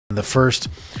In the first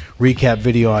recap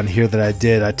video on here that I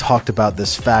did, I talked about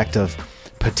this fact of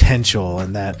potential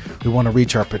and that we want to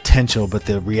reach our potential, but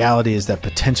the reality is that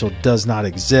potential does not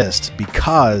exist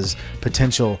because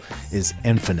potential is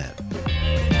infinite.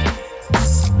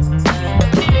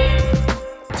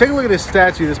 Take a look at this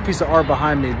statue, this piece of art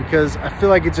behind me, because I feel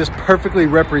like it just perfectly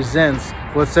represents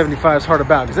what 75 is hard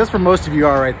about, because that's where most of you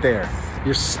are right there.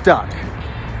 You're stuck.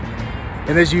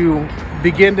 And as you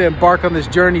begin to embark on this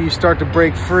journey, you start to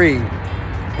break free.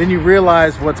 Then you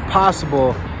realize what's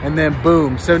possible, and then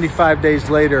boom, 75 days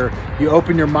later, you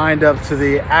open your mind up to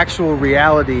the actual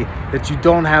reality that you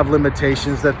don't have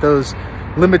limitations, that those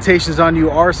limitations on you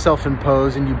are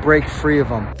self-imposed, and you break free of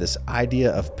them. This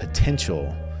idea of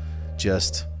potential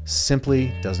just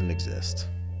simply doesn't exist.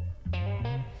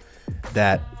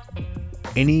 That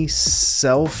any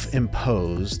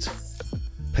self-imposed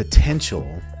potential,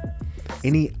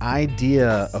 any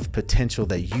idea of potential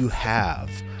that you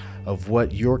have of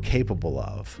what you're capable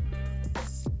of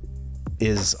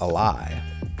is a lie.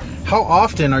 How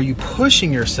often are you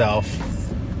pushing yourself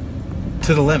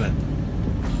to the limit?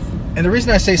 And the reason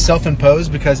I say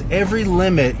self-imposed, because every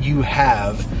limit you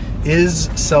have is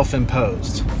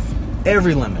self-imposed.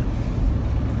 Every limit.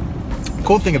 The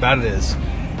cool thing about it is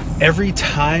every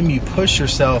time you push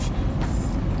yourself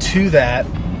to that,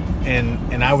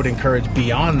 and I would encourage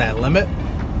beyond that limit,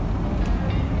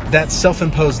 that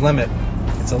self-imposed limit,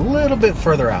 it's a little bit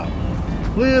further out,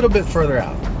 little bit further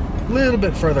out, little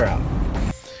bit further out.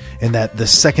 And that the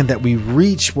second that we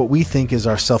reach what we think is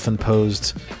our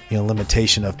self-imposed,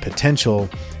 limitation of potential,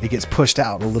 it gets pushed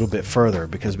out a little bit further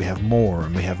because we have more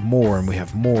and we have more and we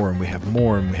have more and we have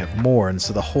more and we have more. And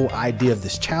so the whole idea of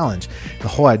this challenge, the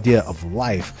whole idea of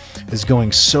life is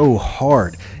going so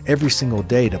hard every single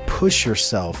day to push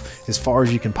yourself as far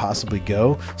as you can possibly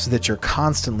go so that you're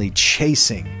constantly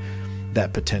chasing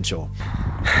that potential.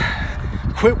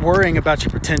 Quit worrying about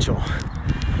your potential.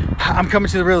 I'm coming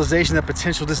to the realization that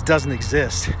potential just doesn't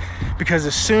exist, because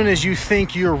as soon as you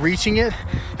think you're reaching it,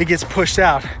 it gets pushed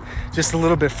out just a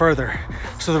little bit further.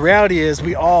 So the reality is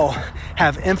we all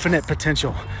have infinite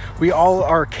potential. We all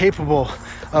are capable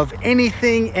of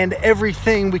anything and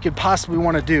everything we could possibly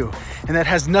want to do. And that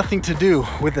has nothing to do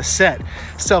with a set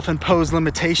self-imposed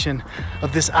limitation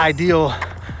of this ideal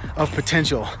of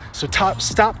potential. So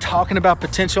stop talking about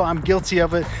potential. I'm guilty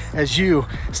of it as you.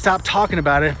 Stop talking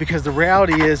about it, because the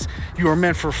reality is you are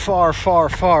meant for far, far,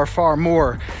 far, far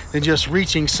more than just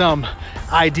reaching some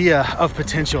idea of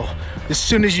potential. As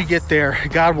soon as you get there,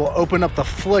 God will open up the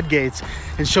floodgates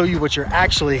and show you what you're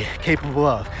actually capable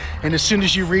of. And as soon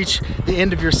as you reach the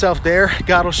end of yourself there,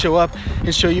 God will show up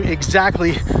and show you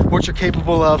exactly what you're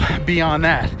capable of beyond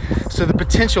that. So the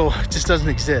potential just doesn't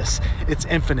exist. It's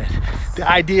infinite. The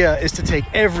idea is to take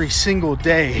every single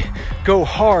day, go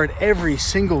hard every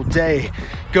single day,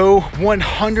 go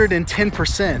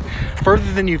 110%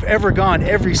 further than you've ever gone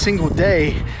every single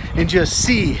day, and just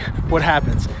see what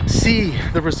happens. See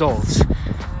the results.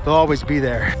 They'll always be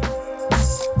there.